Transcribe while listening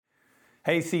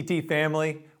Hey CT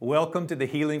family, welcome to the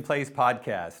Healing Place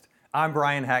podcast. I'm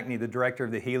Brian Hackney, the director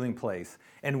of the Healing Place.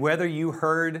 And whether you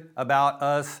heard about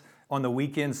us on the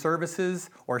weekend services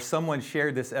or someone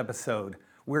shared this episode,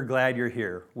 we're glad you're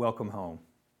here. Welcome home.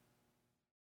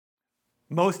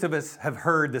 Most of us have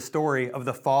heard the story of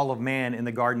the fall of man in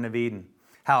the Garden of Eden,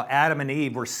 how Adam and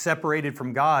Eve were separated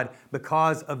from God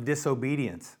because of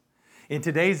disobedience. In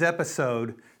today's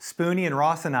episode, Spoonie and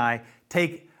Ross and I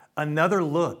take another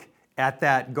look at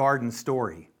that garden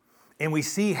story. And we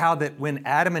see how that when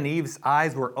Adam and Eve's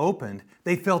eyes were opened,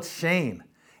 they felt shame,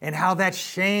 and how that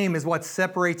shame is what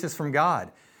separates us from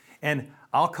God. And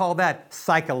I'll call that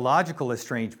psychological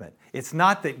estrangement. It's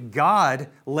not that God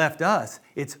left us,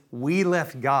 it's we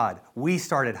left God. We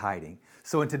started hiding.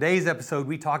 So in today's episode,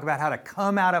 we talk about how to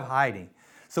come out of hiding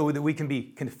so that we can be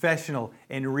confessional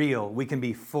and real. We can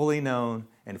be fully known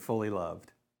and fully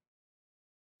loved.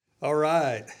 All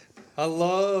right. I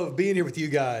love being here with you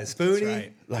guys.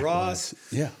 Spoonie, right. Ross.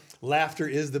 Yeah. Laughter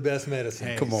is the best medicine.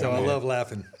 Hey, come on, so man. I love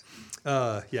laughing.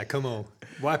 Yeah, come on.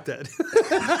 Wipe that.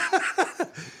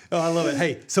 Oh, I love it.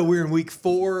 Hey, so we're in week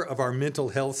 4 of our mental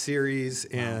health series,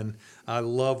 and I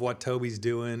love what Toby's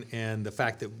doing and the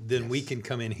fact that then we can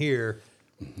come in here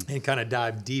and kind of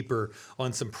dive deeper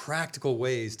on some practical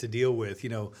ways to deal with,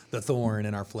 the thorn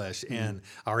in our flesh and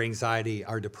our anxiety,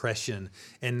 our depression,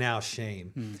 and now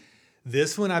shame.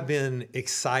 This one I've been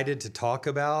excited to talk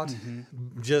about.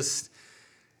 Just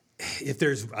if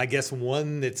there's, I guess,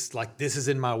 one that's like, this is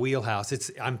in my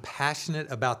wheelhouse, I'm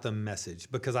passionate about the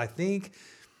message because I think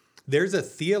there's a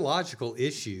theological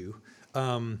issue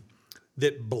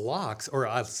that blocks, or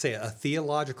I'll say a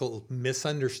theological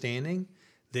misunderstanding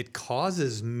that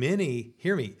causes many,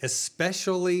 hear me,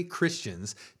 especially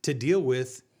Christians, to deal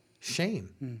with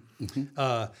shame.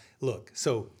 Look,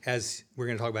 so as we're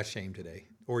going to talk about shame today,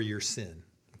 or your sin,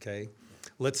 okay?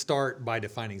 Let's start by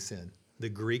defining sin. The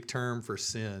Greek term for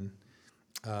sin,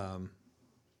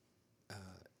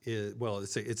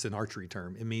 it's an archery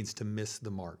term. It means to miss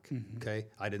the mark, okay?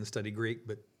 I didn't study Greek,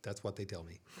 but that's what they tell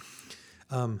me.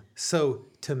 So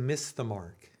to miss the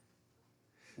mark.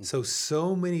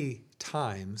 So many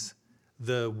times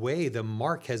the way the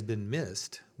mark has been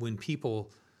missed when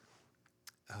people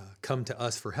come to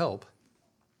us for help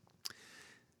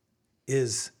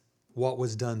is what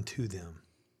was done to them.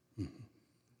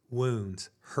 Wounds,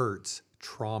 hurts,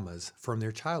 traumas from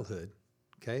their childhood,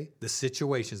 okay? The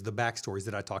situations, the backstories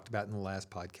that I talked about in the last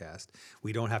podcast.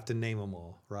 We don't have to name them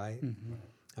all, right?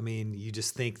 I mean, you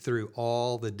just think through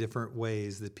all the different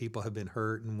ways that people have been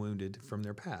hurt and wounded from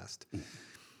their past.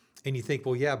 And you think,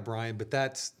 well, yeah, Brian, but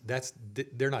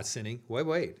they're not sinning.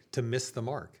 Wait, to miss the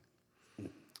mark.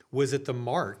 Was it the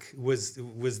mark? Was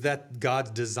that God's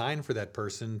design for that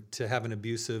person to have an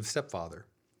abusive stepfather?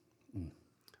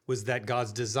 Was that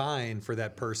God's design for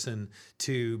that person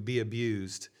to be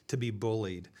abused, to be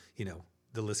bullied?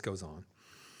 The list goes on.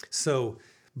 So,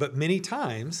 but many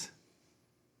times,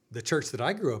 the church that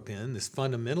I grew up in, this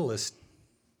fundamentalist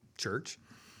church,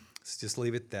 let's just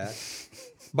leave it at that.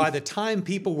 By the time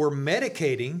people were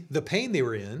medicating the pain they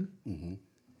were in,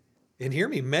 and hear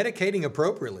me, medicating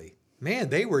appropriately, man,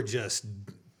 they were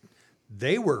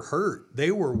hurt. They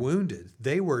were wounded.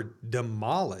 They were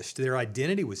demolished. Their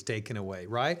identity was taken away,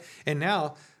 right? And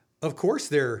now, of course,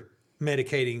 they're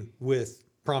medicating with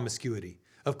promiscuity.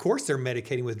 Of course, they're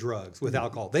medicating with drugs, with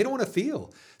alcohol. They don't want to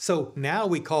feel. So now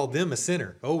we call them a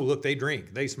sinner. Oh, look, they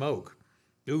drink. They smoke.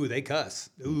 Ooh, they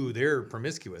cuss. Ooh, they're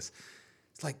promiscuous.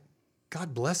 It's like,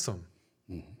 God bless them.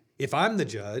 If I'm the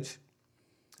judge,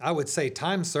 I would say,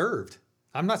 time served.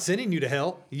 I'm not sending you to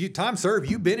hell. Time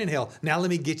served. You've been in hell. Now let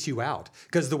me get you out.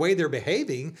 Because the way they're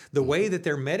behaving, the way that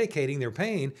they're medicating their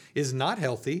pain is not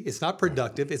healthy. It's not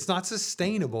productive. It's not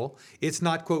sustainable. It's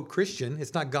not, quote, Christian.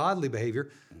 It's not godly behavior.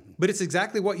 But it's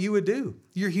exactly what you would do.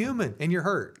 You're human and you're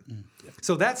hurt.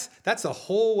 So that's the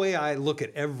whole way I look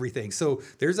at everything. So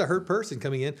there's a hurt person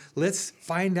coming in. Let's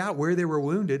find out where they were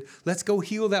wounded. Let's go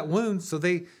heal that wound so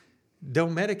they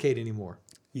don't medicate anymore.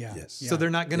 Yeah. Yes. So they're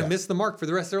not going to miss the mark for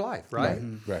the rest of their life, right?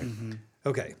 Right.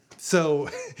 Okay. So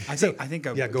I think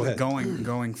go ahead.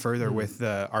 Going further with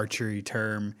the archery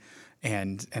term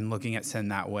and looking at sin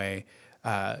that way,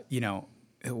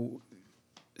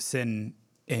 sin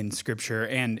in scripture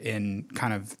and in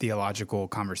kind of theological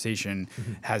conversation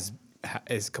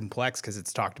is complex because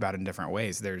it's talked about in different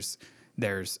ways.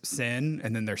 There's sin,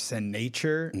 and then there's sin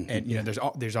nature, and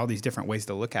there's all these different ways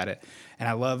to look at it. And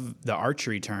I love the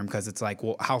archery term because it's like,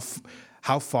 well,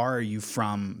 how far are you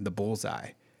from the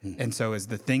bullseye? And so is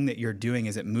the thing that you're doing,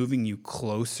 is it moving you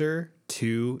closer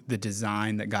to the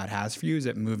design that God has for you? Is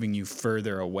it moving you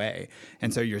further away?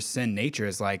 And so your sin nature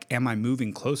is like, am I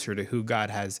moving closer to who God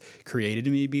has created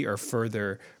me to be, or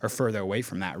further away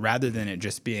from that, rather than it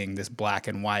just being this black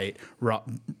and white,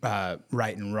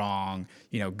 right and wrong,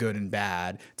 good and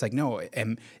bad? It's like, no,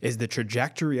 is the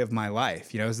trajectory of my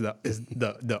life, is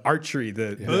the archery,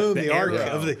 the arc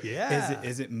arrow, of the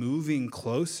is it moving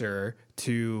closer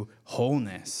to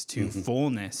wholeness, to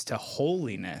fullness, to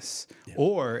holiness,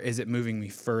 or is it moving me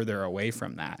further away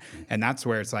from that? And that's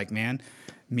where it's like, man,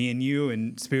 me and you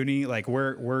and Spoonie, like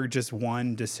we're just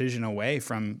one decision away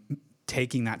from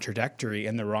taking that trajectory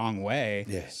in the wrong way.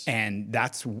 Yes. And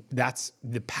that's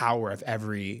the power of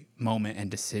every moment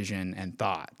and decision and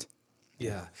thought.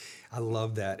 Yeah, I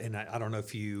love that. And I don't know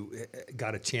if you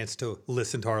got a chance to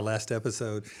listen to our last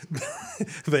episode,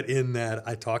 but in that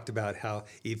I talked about how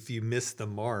if you miss the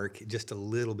mark just a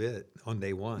little bit on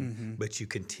day one, but you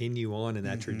continue on in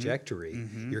that trajectory,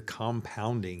 you're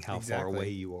compounding how far away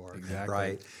you are,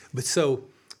 right?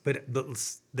 But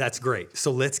that's great.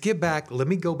 So let's get back. Let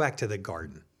me go back to the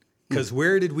garden, because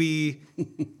where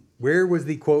was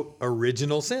the quote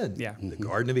original sin? Yeah. The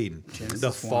Garden of Eden, Genesis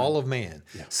the fall 1. of man.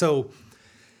 Yeah. So,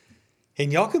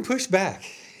 and y'all can push back,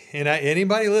 and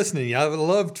anybody listening, I would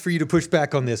love for you to push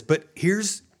back on this. But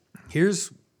here's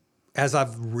as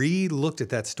I've re-looked at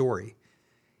that story,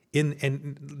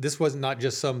 and this was not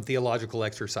just some theological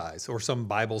exercise or some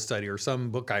Bible study or some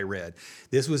book I read.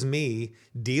 This was me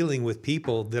dealing with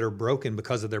people that are broken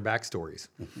because of their backstories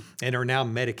and are now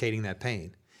medicating that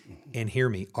pain. And hear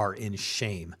me, are in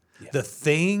shame. Yeah. The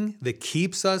thing that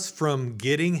keeps us from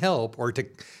getting help or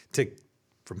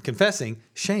from confessing,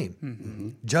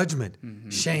 shame, judgment,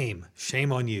 shame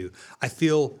on you. I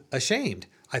feel ashamed.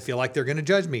 I feel like they're going to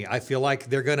judge me. I feel like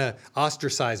they're going to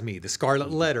ostracize me. The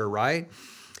scarlet letter, right?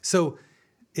 So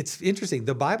it's interesting.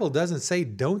 The Bible doesn't say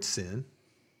don't sin.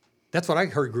 That's what I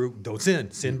heard, group. Don't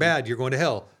sin. Sin bad. You're going to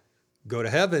hell. Go to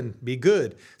heaven. Be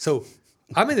good. So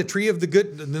I'm in the tree of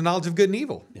the knowledge of good and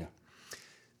evil. Yeah.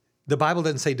 The Bible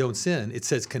doesn't say don't sin. It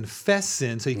says confess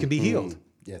sin so you can be healed.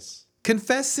 Yes.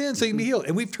 Confess sin so you can be healed.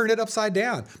 And we've turned it upside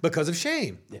down because of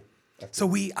shame. Yeah.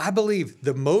 So I believe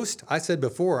I said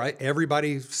before,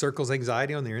 everybody circles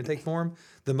anxiety on their intake form.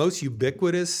 The most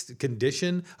ubiquitous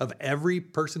condition of every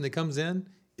person that comes in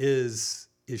is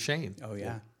shame. Oh,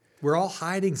 yeah. We're all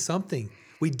hiding something.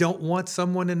 We don't want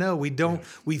someone to know.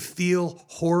 We feel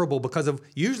horrible because of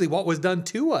usually what was done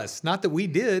to us. Not that we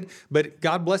did, but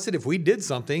God bless it if we did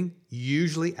something,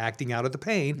 usually acting out of the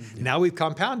pain. Now we've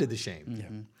compounded the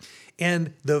shame.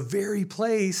 And the very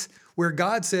place where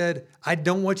God said, I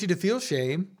don't want you to feel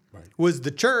shame, was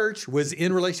the church, was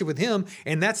in relationship with him.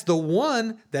 And that's the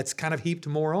one that's kind of heaped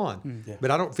more on.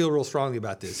 But I don't feel real strongly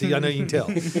about this. I know you can tell.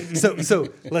 So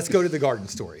let's go to the garden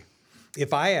story.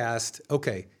 If I asked,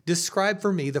 okay, describe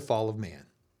for me the fall of man.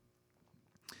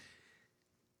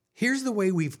 Here's the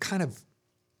way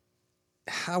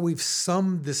how we've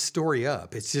summed this story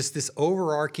up. It's just this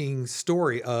overarching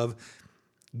story of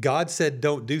God said,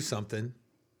 don't do something.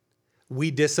 We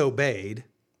disobeyed.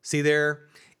 See there?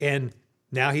 And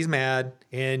now he's mad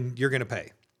and you're going to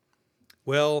pay.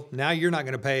 Well, now you're not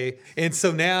going to pay. And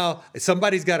so now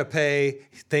somebody's got to pay.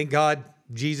 Thank God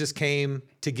Jesus came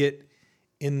to get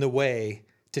in the way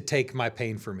to take my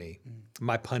pain for me,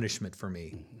 my punishment for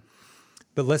me.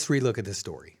 But let's relook at this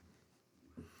story.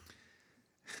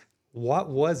 What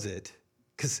was it?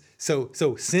 Because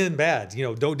so sin bad,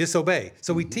 don't disobey.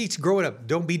 So we teach growing up,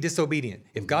 don't be disobedient.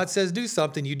 If God says do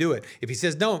something, you do it. If he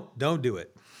says don't do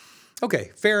it. Okay,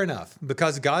 fair enough.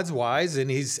 Because God's wise and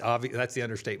that's the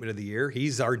understatement of the year.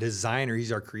 He's our designer,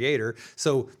 he's our creator.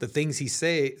 So the things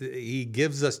he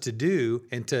gives us to do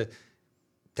and to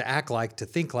act like, to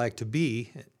think like, to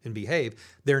be and behave,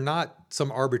 they're not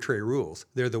some arbitrary rules.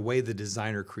 They're the way the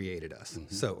designer created us.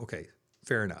 So, okay,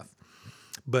 fair enough.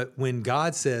 But when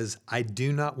God says, I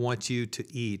do not want you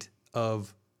to eat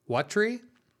of what tree?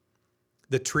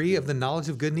 The tree of the knowledge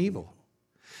of good and evil.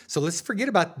 So let's forget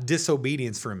about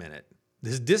disobedience for a minute.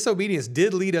 This disobedience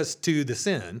did lead us to the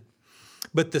sin,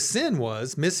 but the sin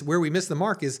was, where we missed the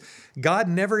mark is, God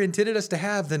never intended us to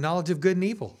have the knowledge of good and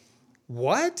evil.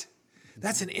 What?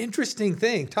 That's an interesting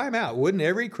thing. Time out. Wouldn't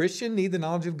every Christian need the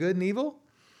knowledge of good and evil?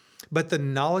 But the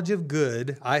knowledge of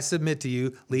good, I submit to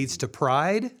you, leads to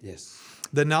pride. Yes.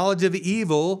 The knowledge of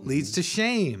evil leads to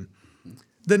shame.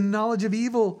 The knowledge of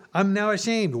evil, I'm now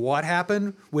ashamed. What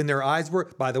happened when their eyes were,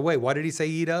 by the way, what did he say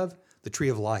eat of? The tree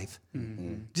of life.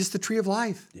 Just the tree of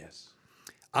life. Yes.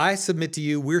 I submit to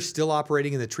you, we're still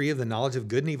operating in the tree of the knowledge of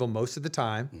good and evil most of the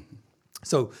time.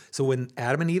 So when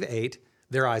Adam and Eve ate,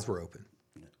 their eyes were open.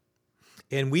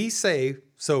 And we say,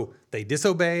 so they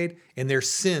disobeyed and their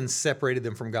sins separated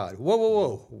them from God. Whoa, whoa,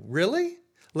 whoa. Really?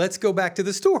 Let's go back to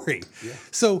the story. Yeah.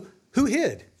 So who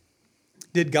hid?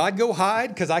 Did God go hide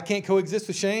because I can't coexist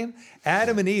with shame?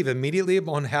 Adam and Eve, immediately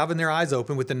upon having their eyes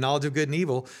open with the knowledge of good and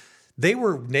evil, they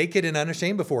were naked and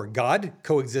unashamed before. God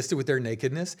coexisted with their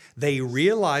nakedness. They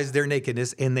realized their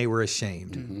nakedness and they were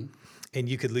ashamed. Mm-hmm. And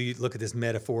you could look at this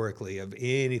metaphorically of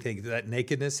anything, that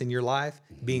nakedness in your life,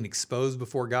 being exposed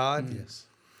before God. Mm-hmm. Yes.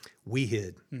 We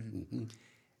hid. Mm-hmm.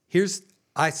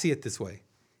 I see it this way.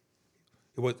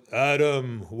 It was,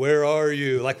 Adam, where are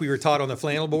you? Like we were taught on the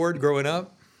flannel board growing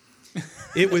up.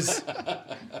 It was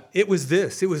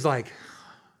this. It was like,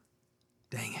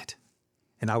 dang it.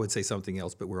 And I would say something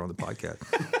else, but we're on the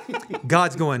podcast.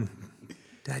 God's going,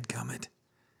 dadgummit.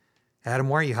 Adam,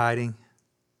 why are you hiding?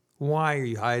 Why are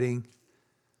you hiding?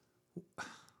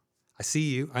 I see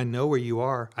you. I know where you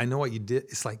are. I know what you did.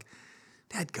 It's like,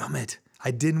 dadgummit.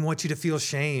 I didn't want you to feel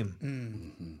shame.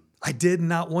 Mm-hmm. I did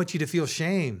not want you to feel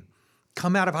shame.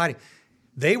 Come out of hiding.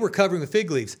 They were covering with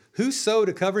fig leaves. Who sewed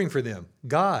a covering for them?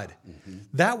 God. Mm-hmm.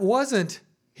 That wasn't,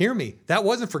 hear me, that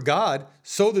wasn't for God.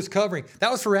 Sew this covering.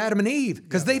 That was for Adam and Eve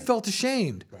because they felt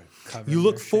ashamed. Right. You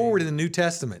look forward in the New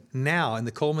Testament now in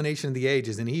the culmination of the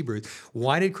ages in Hebrews.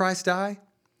 Why did Christ die?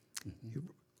 Mm-hmm.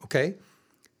 Okay.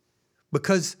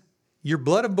 Because your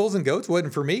blood of bulls and goats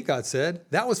wasn't for me, God said.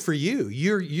 That was for you.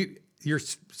 You're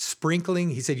sprinkling,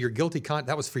 he said, your guilty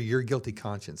that was for your guilty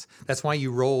conscience. That's why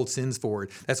you rolled sins forward.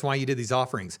 That's why you did these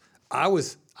offerings. I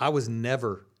was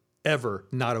never, ever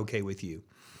not okay with you.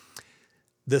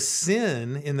 The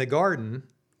sin in the garden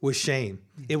was shame.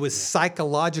 It was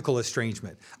psychological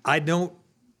estrangement. I don't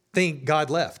think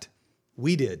God left.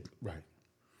 We did. Right.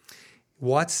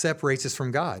 What separates us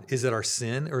from God? Is it our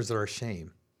sin or is it our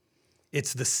shame?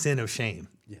 It's the sin of shame.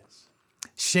 Yes.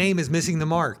 Shame is missing the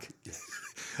mark. Yes.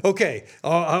 Okay,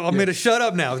 I'm going to shut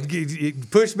up now.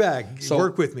 Push back.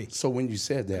 Work with me. So when you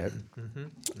said that,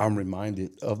 I'm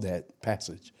reminded of that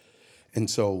passage. And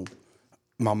so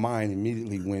my mind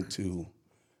immediately went to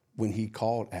when he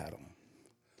called Adam,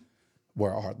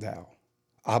 where art thou?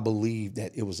 I believe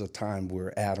that it was a time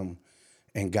where Adam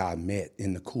and God met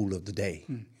in the cool of the day.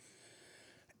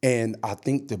 And I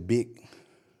think the big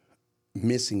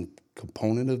missing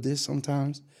component of this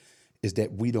sometimes is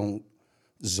that we don't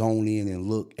zone in and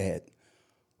look at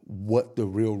what the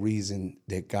real reason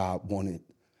that God wanted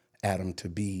Adam to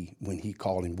be when he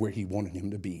called him, where he wanted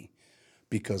him to be.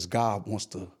 Because God wants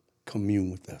to commune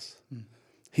with us.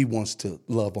 He wants to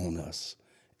love on us.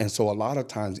 And so a lot of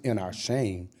times in our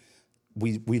shame,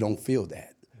 we don't feel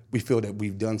that. We feel that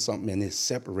we've done something and it's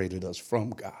separated us from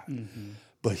God. Mm-hmm.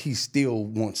 But he still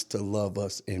wants to love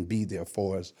us and be there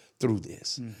for us through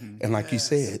this. Mm-hmm. And like he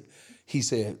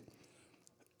said,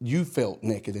 you felt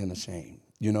naked and ashamed,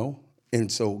 you know?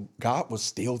 And so God was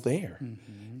still there.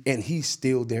 Mm-hmm. And he's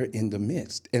still there in the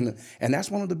midst. And that's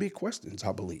one of the big questions,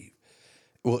 I believe.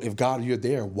 Well, if God, you're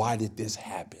there, why did this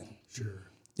happen? Sure.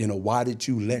 You know, why did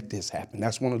you let this happen?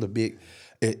 That's one of the big,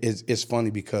 it's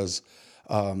funny because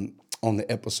on the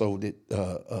episode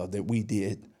that we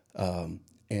did,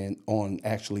 and on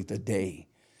actually the day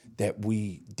that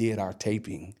we did our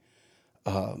taping,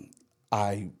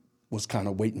 I was kind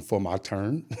of waiting for my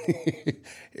turn,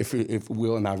 if you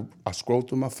will, and I scrolled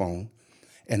through my phone,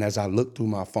 and as I looked through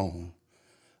my phone,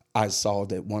 I saw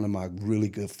that one of my really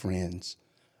good friends'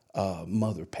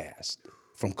 mother passed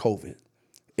from COVID.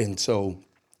 And so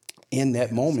in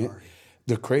that moment,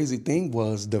 the crazy thing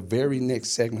was the very next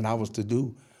segment I was to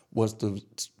do was to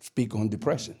speak on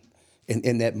depression. And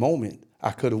in that moment,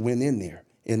 I could have went in there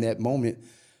in that moment.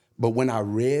 But when I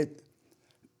read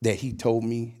that he told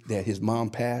me that his mom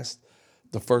passed,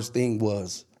 the first thing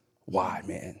was, why,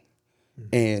 man? Mm-hmm.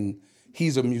 And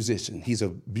he's a musician. He's a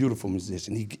beautiful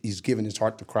musician. He's given his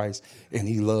heart to Christ, and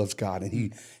he loves God.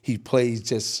 And he plays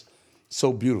just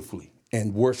so beautifully.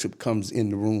 And worship comes in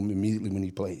the room immediately when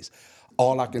he plays.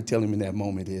 All I can tell him in that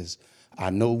moment is, I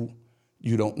know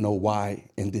you don't know why,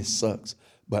 and this sucks,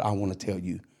 but I want to tell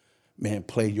you, man,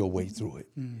 play your way through it,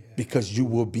 because you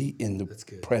will be in the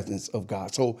presence of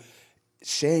God. So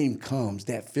shame comes,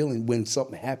 that feeling when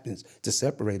something happens to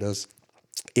separate us,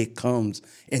 it comes,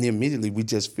 and immediately we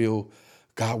just feel,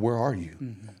 God, where are you?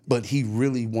 Mm-hmm. But he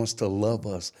really wants to love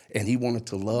us, and he wanted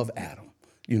to love Adam,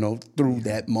 you know, through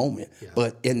that moment. Yeah.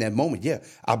 But in that moment,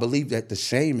 I believe that the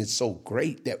shame is so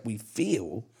great that we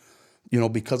feel, you know,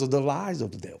 because of the lies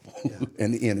of the devil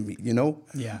and the enemy, you know,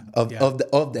 of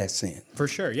that sin. For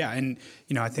sure, yeah. And,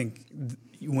 you know, I think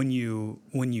when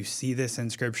you see this in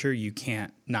Scripture, you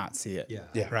can't not see it,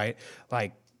 right?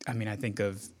 Like, I mean, I think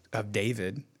of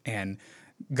David, and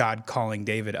God calling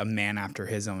David a man after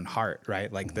his own heart,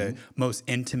 right? Like the most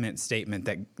intimate statement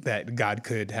that God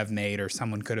could have made or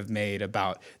someone could have made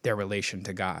about their relation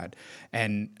to God.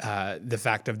 And the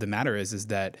fact of the matter is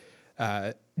that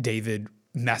David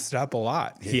messed up a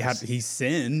lot. Yes. He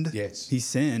sinned. Yes. He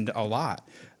sinned a lot.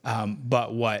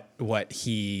 But what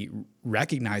he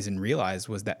recognized and realized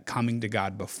was that coming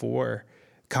before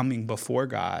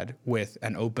God with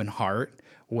an open heart,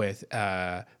 with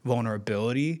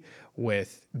vulnerability,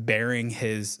 with bearing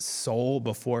his soul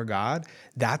before God,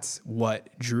 that's what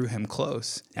drew him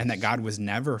close. And that God was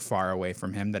never far away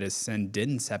from him, that his sin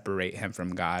didn't separate him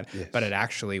from God, but it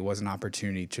actually was an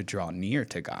opportunity to draw near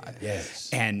to God. Yes.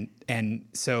 And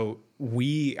so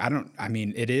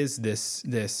it is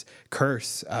this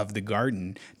curse of the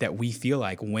garden that we feel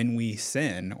like when we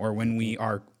sin or when we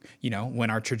are, when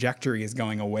our trajectory is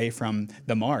going away from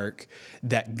the mark,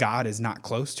 that God is not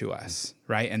close to us,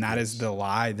 right? And that is the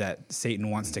lie that Satan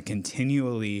wants to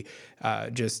continually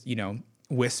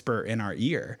whisper in our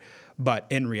ear. But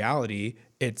in reality,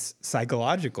 it's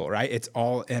psychological, right? It's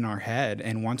all in our head.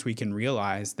 And once we can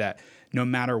realize that no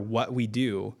matter what we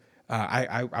do,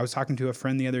 I was talking to a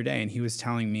friend the other day, and he was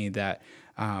telling me that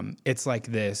it's like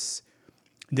this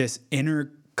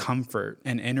inner comfort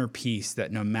and inner peace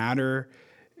that no matter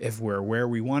if we're where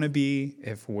we want to be,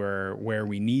 if we're where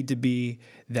we need to be,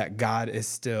 that God is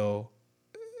still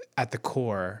at the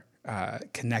core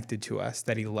connected to us,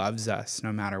 that he loves us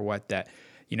no matter what, that,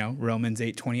 Romans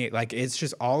 8:28, like it's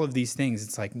just all of these things.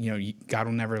 It's like, God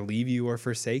will never leave you or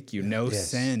forsake you. No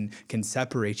sin can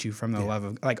separate you from the love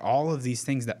of, like all of these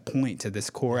things that point to this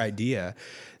core idea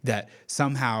that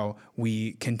somehow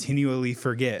we continually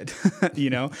forget,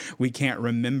 we can't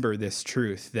remember this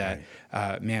truth that,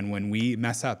 when we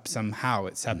mess up, somehow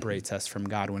it separates us from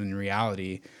God, when in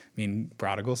reality,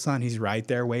 prodigal son, he's right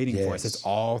there waiting for us. It's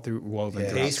all woven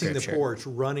throughout Pacing the Scripture. porch,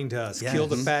 running to us, kill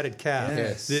the fatted calf.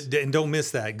 And don't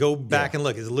miss that. Go back and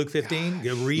look. Is it Luke 15?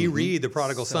 Go reread the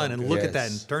prodigal son and look at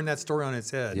that and turn that story on its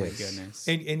head. My goodness.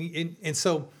 And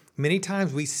so many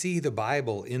times we see the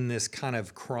Bible in this kind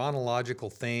of chronological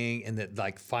thing, and that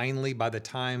like finally by the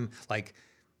time like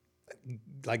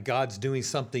God's doing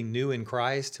something new in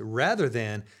Christ, rather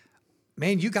than,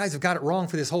 man, you guys have got it wrong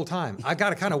for this whole time. I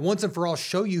got to kind of once and for all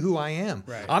show you who I am.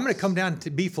 Right. I'm going to come down to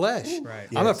be flesh. Right.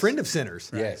 I'm a friend of sinners.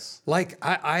 Right. Yes. Like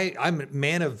I'm a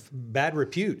man of bad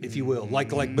repute, if you will.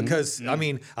 Because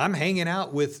I'm hanging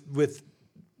out with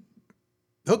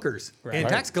hookers and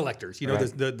tax collectors,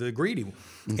 the greedy.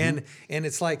 And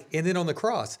it's like, and then on the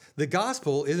cross, the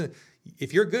gospel isn't,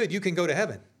 if you're good, you can go to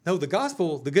heaven. No, the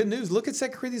gospel, the good news, look at 2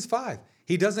 Corinthians 5.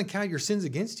 He doesn't count your sins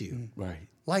against you. Right.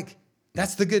 Like,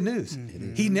 that's the good news.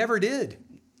 He never did.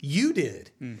 You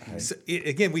did. So,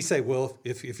 again, we say, well,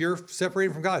 if you're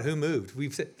separated from God, who moved?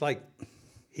 We've said, like,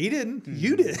 he didn't.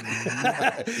 You did.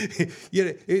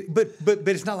 But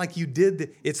it's not like you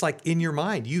did. It's like in your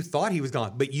mind, you thought he was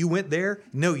gone, but you went there.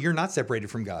 No, you're not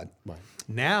separated from God. Right.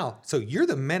 Now, so you're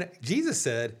the man. Jesus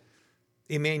said,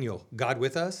 Emmanuel, God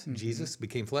with us. Jesus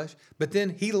became flesh. But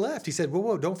then he left. He said,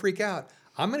 whoa, don't freak out.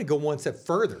 I'm going to go one step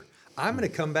further. I'm going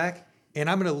to come back. And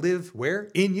I'm going to live where?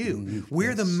 In you.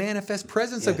 We're the manifest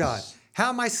presence of God. How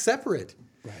am I separate?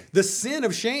 Right. The sin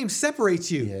of shame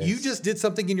separates you. You just did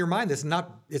something in your mind that's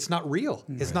it's not real.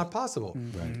 It's not possible.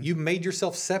 Right. You made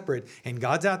yourself separate, and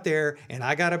God's out there, and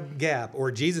I got a gap,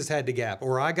 or Jesus had to gap,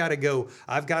 or I've got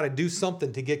to do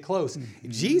something to get close.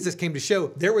 Jesus came to show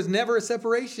there was never a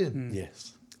separation.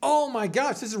 Yes. Oh my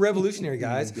gosh, this is revolutionary,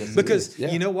 guys. Because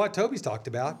you know what Toby's talked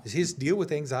about is his deal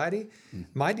with anxiety.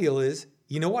 My deal is,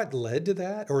 you know what led to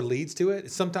that or leads to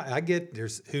it? Sometimes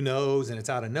there's who knows, and it's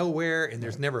out of nowhere, and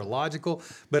there's never a logical,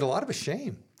 but a lot of it's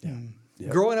shame. Yeah. Yep.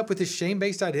 Growing up with this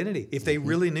shame-based identity. If they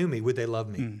really knew me, would they love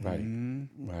me?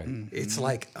 Right. It's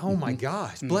like, oh my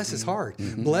gosh, bless his heart.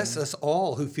 Bless us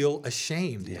all who feel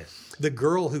ashamed. Yes. The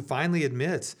girl who finally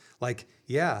admits, like,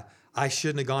 yeah, I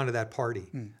shouldn't have gone to that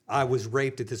party. I was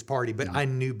raped at this party, but I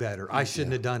knew better. I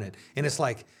shouldn't have done it. And it's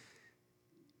like,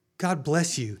 God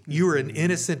bless you. You were an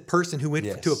innocent person who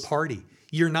went to a party.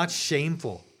 You're not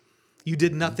shameful. You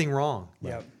did nothing wrong.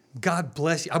 Yep. God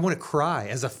bless you. I want to cry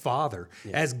as a father,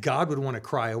 as God would want to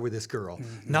cry over this girl.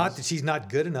 Not that she's not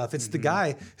good enough. It's the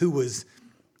guy who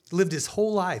lived his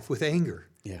whole life with anger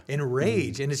and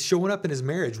rage, and it's showing up in his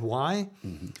marriage. Why?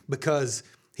 Because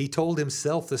he told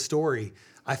himself the story.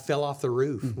 I fell off the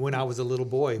roof when I was a little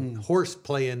boy, horse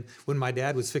playing when my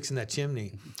dad was fixing that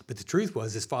chimney. But the truth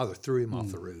was his father threw him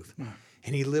off the roof.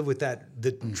 And he lived with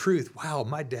the truth. Wow,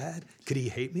 my dad, could he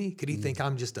hate me? Could he think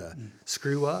I'm just a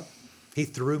screw up? He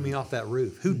threw me off that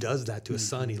roof. Who does that to a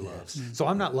son he loves? So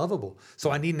I'm not lovable. So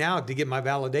I need now to get my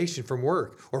validation from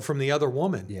work or from the other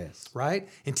woman. Yes. Right?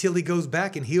 Until he goes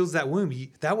back and heals that wound.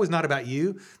 That was not about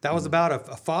you. That was about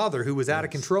a father who was out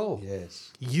of control.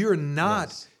 Yes. You're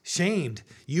not shamed.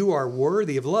 You are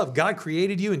worthy of love. God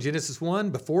created you in Genesis 1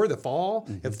 before the fall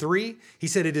of 3. He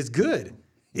said, it is good.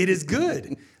 It is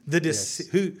good.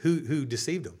 Who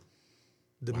deceived him?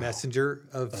 The messenger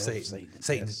of Satan.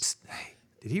 Satan. Yes. Psst, hey,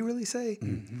 did he really say?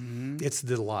 It's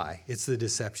the lie. It's the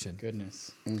deception.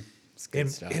 Goodness. It's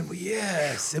good stuff. And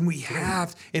we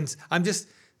have. And I'm just,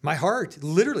 my heart,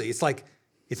 literally, it's like,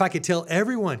 if I could tell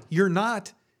everyone, you're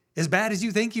not as bad as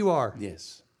you think you are.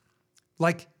 Yes.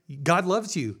 Like, God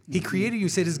loves you. He created you,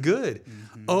 said it's good.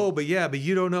 Oh, but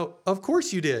you don't know. Of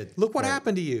course you did. Look what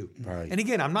happened to you. Right. And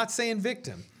again, I'm not saying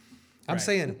victim. I'm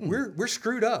saying we're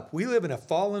screwed up. We live in a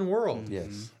fallen world.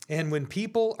 Yes. And when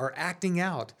people are acting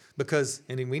out because,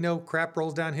 and we know crap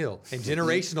rolls downhill and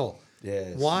generational.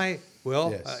 Yes. Why?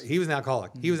 Well, Yes. he was an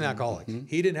alcoholic. He was an alcoholic.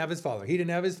 He didn't have his father. He didn't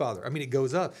have his father. I mean, it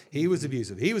goes up. He was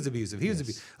abusive. He was abusive. He was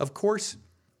abusive. Of course,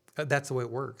 that's the way it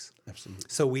works. Absolutely.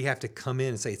 So we have to come in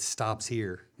and say it stops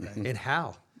here. And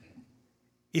how?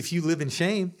 If you live in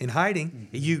shame and hiding,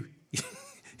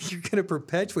 you're going to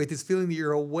perpetuate this feeling that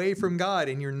you're away from God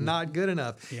and you're not good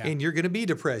enough. Yeah. And you're going to be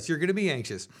depressed. You're going to be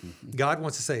anxious. God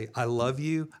wants to say, I love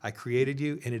you. I created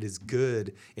you and it is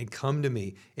good. And come to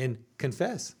me and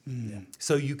confess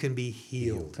so you can be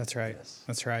healed. That's right.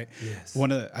 That's right. Yes.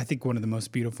 I think one of the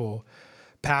most beautiful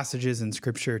passages in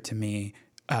Scripture to me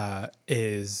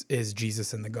is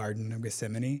Jesus in the Garden of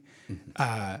Gethsemane,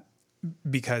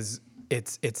 because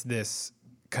it's this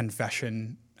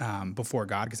confession before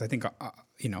God. Because I think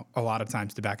a lot of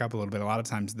times, to back up a little bit, a lot of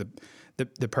times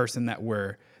the person that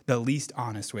we're the least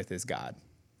honest with is God.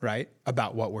 Right?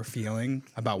 About what we're feeling,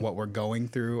 about what we're going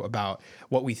through, about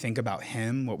what we think about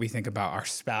him, what we think about our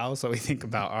spouse, what we think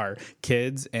about our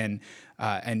kids, and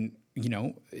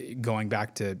going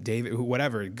back to David,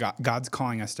 whatever, God's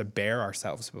calling us to bear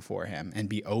ourselves before him and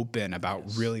be open about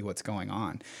really what's going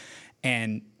on.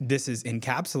 And this is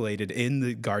encapsulated in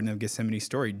the Garden of Gethsemane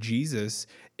story. Jesus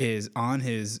is on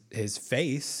his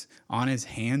face, on his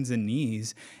hands and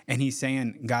knees, and he's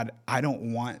saying, God, I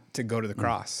don't want to go to the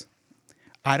cross.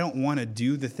 I don't want to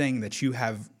do the thing that you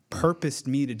have purposed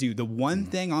me to do. The one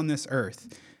thing on this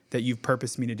earth that you've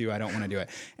purposed me to do, I don't want to do it.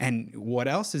 And what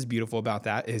else is beautiful about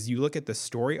that is you look at the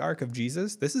story arc of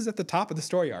Jesus. This is at the top of the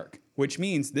story arc, which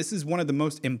means this is one of the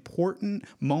most important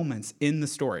moments in the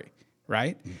story,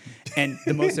 right? And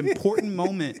the most important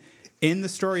moment in the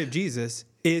story of Jesus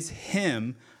is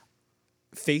him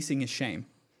facing his shame.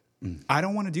 I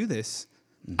don't want to do this.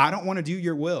 I don't want to do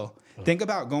your will. Think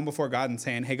about going before God and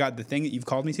saying, hey, God, the thing that you've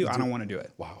called me to, I don't want to do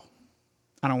it. Wow.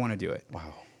 I don't want to do it.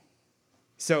 Wow.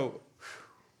 So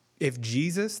if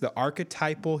Jesus, the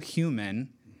archetypal human,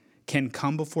 can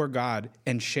come before God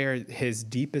and share his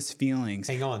deepest feelings.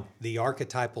 Hang on. The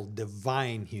archetypal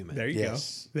divine human. There you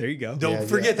Yes. go. There you go. Don't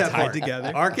forget that Tied part.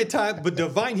 together. Archetype, but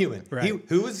divine human. Right.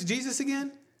 Who was Jesus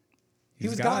again? He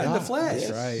was God. God in the flesh.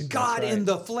 That's right. God That's right. in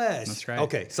the flesh. That's right.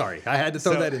 Okay, sorry. I had to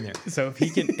throw that in there. So if he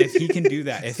can do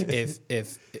that,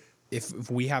 if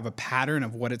we have a pattern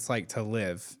of what it's like to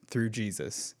live through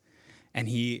Jesus, and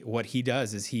what he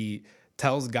does is he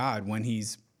tells God when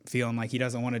he's feeling like he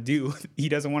doesn't want to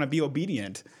be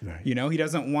obedient. Right. He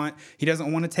doesn't want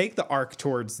to take the arc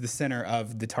towards the center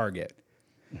of the target.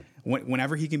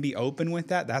 Whenever he can be open with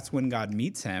that, that's when God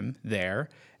meets him there.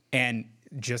 And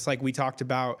just like we talked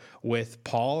about with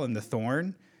Paul and the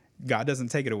thorn, God doesn't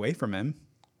take it away from him,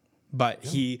 but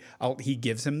he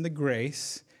gives him the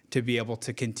grace to be able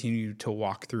to continue to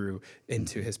walk through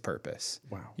into his purpose.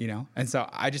 Wow. And so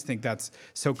I just think that's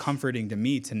so comforting to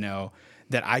me to know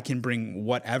that I can bring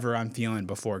whatever I'm feeling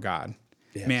before God.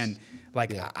 Yes. Man,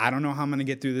 I don't know how I'm going to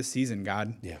get through this season,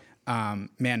 God. Yeah.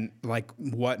 Man, like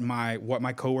what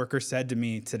my coworker said to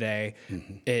me today,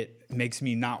 it makes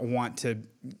me not want to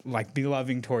be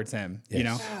loving towards him.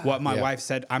 Yes. What my wife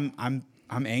said, I'm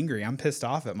angry. I'm pissed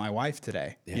off at my wife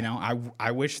today. Yeah.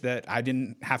 I wish that I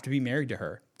didn't have to be married to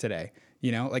her today.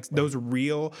 Those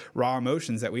real raw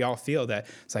emotions that we all feel, that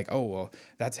it's like, oh, well,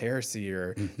 that's heresy,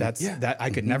 or that I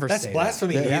could never That's say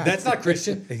blasphemy. that. That's not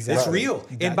Christian. Exactly. It's real.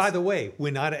 And by the way,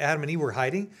 when Adam and Eve were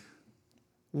hiding,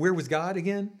 where was God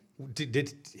again?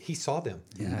 Did he saw them?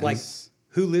 Yes. Like,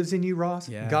 who lives in you, Ross?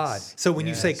 Yes. God. So when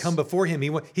you say come before him,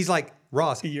 he's like,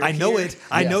 Ross, You're I know here. it.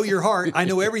 I know your heart. I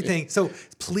know everything. So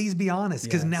please be honest,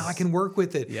 because now I can work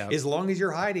with it. Yep. As long as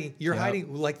you're hiding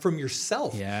like from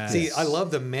yourself. Yes. See, I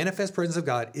love the manifest presence of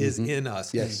God is in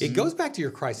us. Yes. It goes back to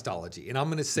your Christology. And I'm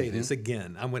going to say this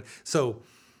again.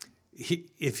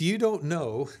 if you don't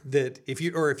know that, if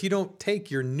you don't take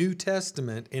your New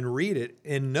Testament and read it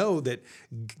and know that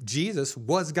Jesus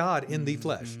was God in the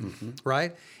flesh,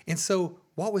 right? And so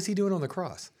what was he doing on the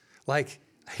cross? Like,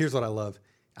 here's what I love.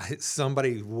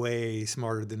 Somebody way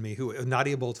smarter than me,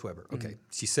 Nadia Bolz-Weber. Okay,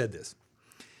 she said this.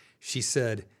 She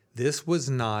said, this was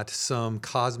not some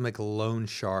cosmic loan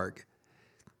shark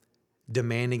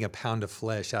demanding a pound of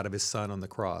flesh out of his son on the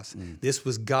cross. This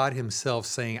was God himself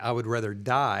saying, I would rather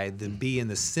die than be in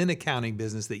the sin accounting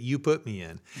business that you put me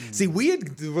in. See,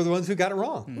 were the ones who got it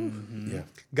wrong. Yeah.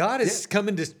 God is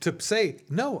coming to say,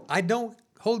 no, I don't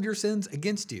hold your sins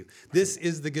against you. This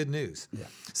is the good news. Yeah.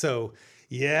 So,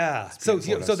 yeah. So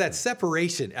that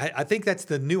separation, I think that's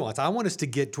the nuance. I want us to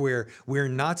get to where we're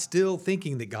not still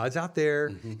thinking that God's out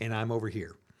there and I'm over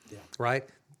here. Yeah. Right?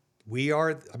 We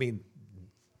are, I mean,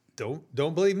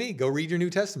 don't believe me. Go read your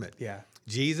New Testament. Yeah.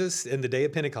 Jesus in the day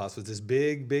of Pentecost was this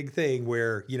big thing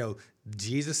where,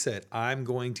 Jesus said, I'm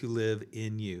going to live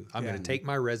in you. I'm going to take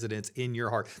my residence in your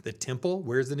heart. The temple,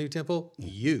 where's the new temple?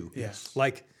 You. Yes.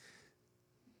 Like,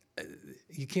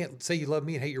 you can't say you love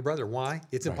me and hate your brother. Why?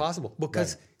 It's impossible.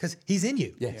 Because he's in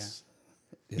you. Yes.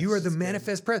 You are the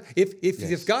manifest presence.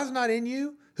 If God's not in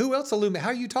you, who else illuminate? How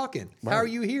are you talking? How are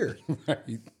you here?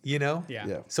 Right. Yeah.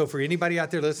 Yeah. So for anybody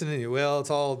out there listening, well, it's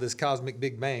all this cosmic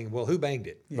big bang. Well, who banged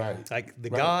it? Right. Like the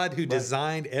Right. God who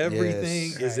designed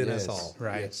everything is in us Yes. all.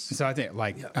 Right. Yes. So I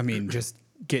think, just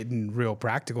getting real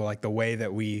practical, like the way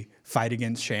that we fight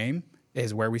against shame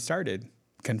is where we started,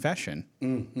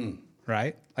 confession.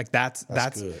 Right? Like that's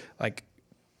good. like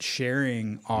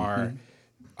sharing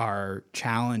our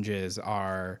challenges,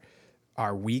 our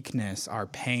weakness, our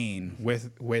pain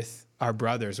with our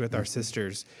brothers, with our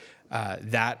sisters.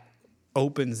 That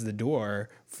opens the door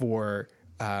for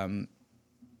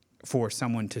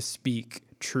someone to speak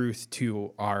truth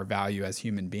to our value as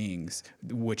human beings,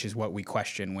 which is what we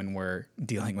question when we're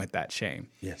dealing with that shame.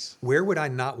 Yes. Where would I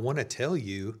not want to tell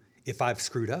you if I've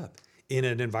screwed up in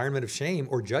an environment of shame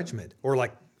or judgment or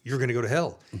like you're going to go to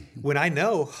hell? When I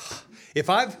know if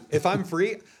I'm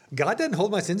free, God doesn't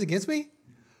hold my sins against me.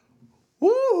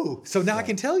 Woo! So now I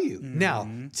can tell you. Now,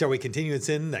 shall we continue in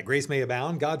sin that grace may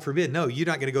abound? God forbid. No, you're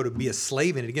not going to go to be a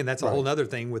slave in it again. That's a whole other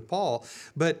thing with Paul.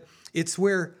 But it's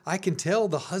where I can tell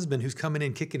the husband who's coming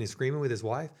in kicking and screaming with his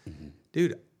wife,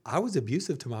 dude, I was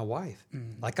abusive to my wife.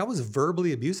 Like I was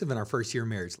verbally abusive in our first year of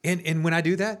marriage. And when I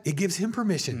do that, it gives him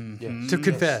permission to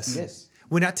confess. Yes.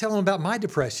 When I tell him about my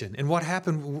depression and what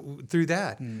happened through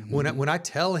that, when I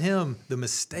tell him the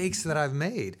mistakes that I've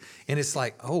made, and it's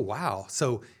like, oh, wow.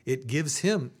 So it gives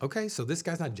him, okay, so this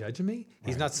guy's not judging me.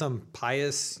 He's not some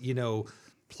pious,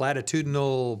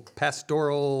 platitudinal,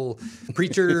 pastoral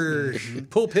preacher,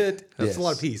 pulpit. That's a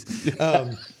lot of peace.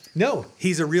 No,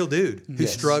 he's a real dude who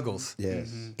struggles.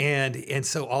 Yes. And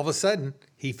so all of a sudden,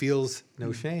 he feels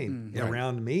no shame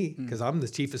around me because I'm the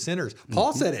chief of sinners.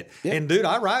 Paul said it. Yeah. And dude,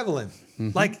 I rival him.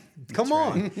 Like, come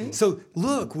on. So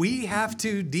look, we have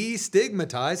to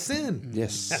destigmatize sin.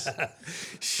 Yes.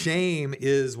 Shame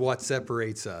is what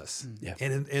separates us. Yeah.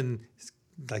 And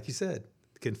like you said,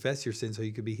 confess your sin so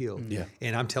you could be healed. Yeah.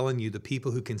 And I'm telling you, the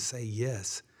people who can say,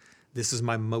 yes, this is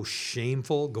my most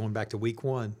shameful, going back to week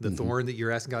one, the thorn that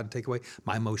you're asking God to take away,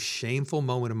 my most shameful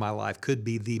moment of my life could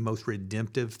be the most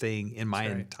redemptive thing in my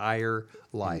entire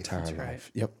life. Entire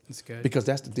life. Yep. That's good. Because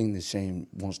that's the thing that shame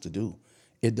wants to do.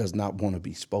 It does not want to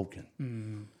be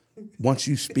spoken. Once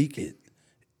you speak it,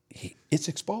 it's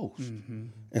exposed.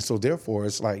 And so therefore,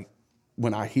 it's like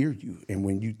when I hear you and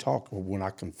when you talk or when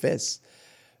I confess,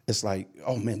 it's like,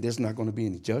 oh man, there's not going to be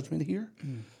any judgment here.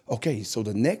 Okay, so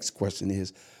the next question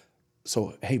is,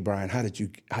 so hey Brian, how did you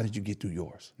get through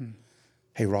yours?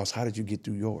 Hey Ross, how did you get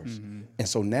through yours? And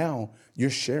so now you're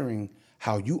sharing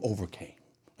how you overcame,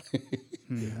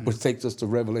 which takes us to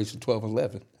Revelation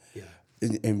 12:11. Yeah.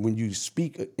 And when you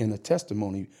speak in a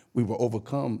testimony, we were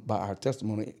overcome by our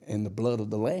testimony in the blood of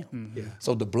the Lamb. Yeah.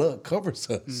 So the blood covers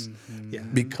us Yeah.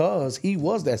 because he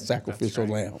was that sacrificial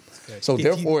lamb. So If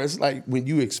therefore, it's like when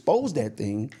you expose that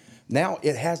thing, now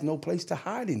it has no place to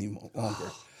hide anymore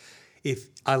longer.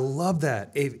 I love that.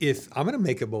 If I'm going to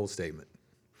make a bold statement,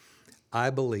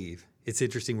 I believe it's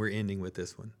interesting. We're ending with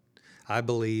this one. I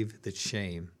believe that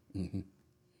shame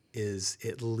is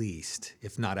at least,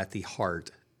 if not at the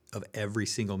heart of every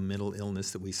single mental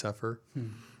illness that we suffer.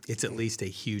 It's at least a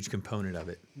huge component of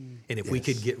it. And if we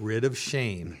could get rid of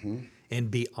shame and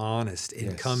be honest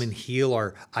and come and heal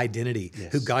our identity,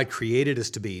 who God created us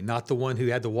to be, not the one who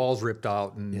had the walls ripped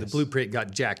out and the blueprint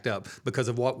got jacked up because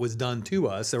of what was done to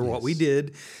us or what we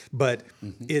did. But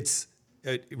it's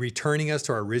returning us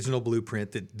to our original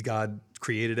blueprint that God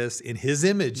created us in His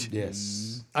image.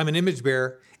 Yes. I'm an image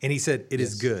bearer, and He said it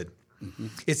is good.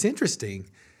 It's interesting.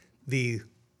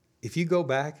 If you go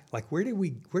back, like where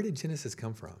did Genesis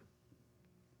come from?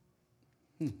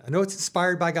 I know it's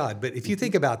inspired by God, but if you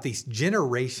think about these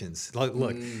generations,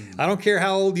 look, I don't care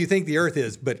how old you think the earth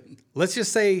is, but let's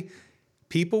just say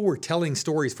people were telling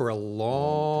stories for a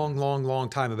long, long, long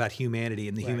time about humanity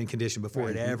and the human condition before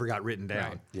it ever got written down.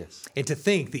 Right. Yes. And to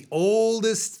think the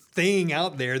oldest thing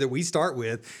out there that we start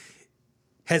with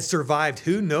has survived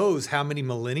who knows how many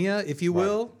millennia, if you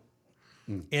will.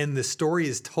 And the story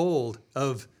is told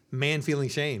of man feeling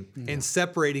shame and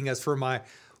separating us from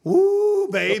woo,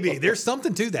 baby. There's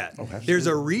something to that. There's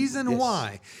a reason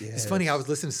why. It's funny. I was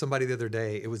listening to somebody the other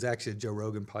day. It was actually a Joe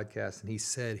Rogan podcast, and he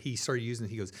said he started using it.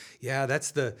 He goes, "Yeah,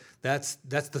 that's the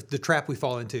trap we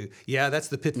fall into. Yeah, that's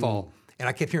the pitfall." And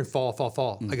I kept hearing fall, fall,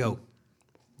 fall. I go,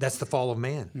 "That's the fall of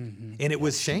man," and it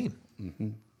was shame.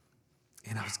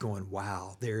 And I was going,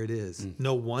 wow, there it is.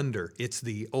 No wonder it's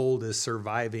the oldest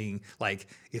surviving. Like,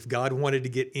 if God wanted to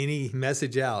get any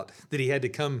message out, that He had to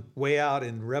come way out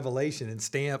in Revelation and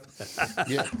stamp,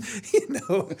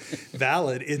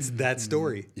 valid. It's that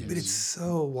story. But it's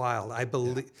so wild. I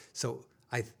believe. So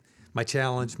my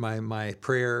challenge, my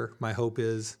prayer, my hope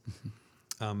is,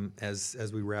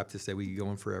 as we wrap this day, we could go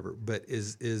on forever, but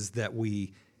is that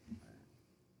we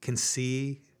can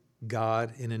see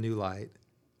God in a new light.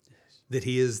 That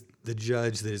He is the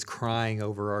judge that is crying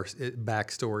over our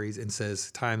backstories and says,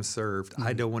 time served.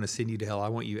 I don't want to send you to hell. I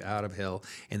want you out of hell.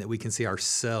 And that we can see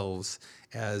ourselves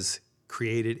as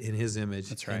created in His image.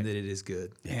 That's right. And that it is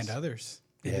good. And others.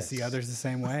 And Yes. to see others the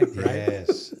same way, right?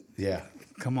 Yes. Yeah.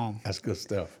 Come on. That's good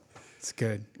stuff. It's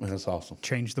good. Man, that's awesome.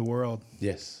 Change the world.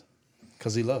 Yes.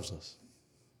 Because He loves us.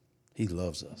 He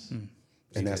loves us.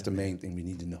 And that's the main thing we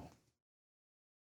need to know.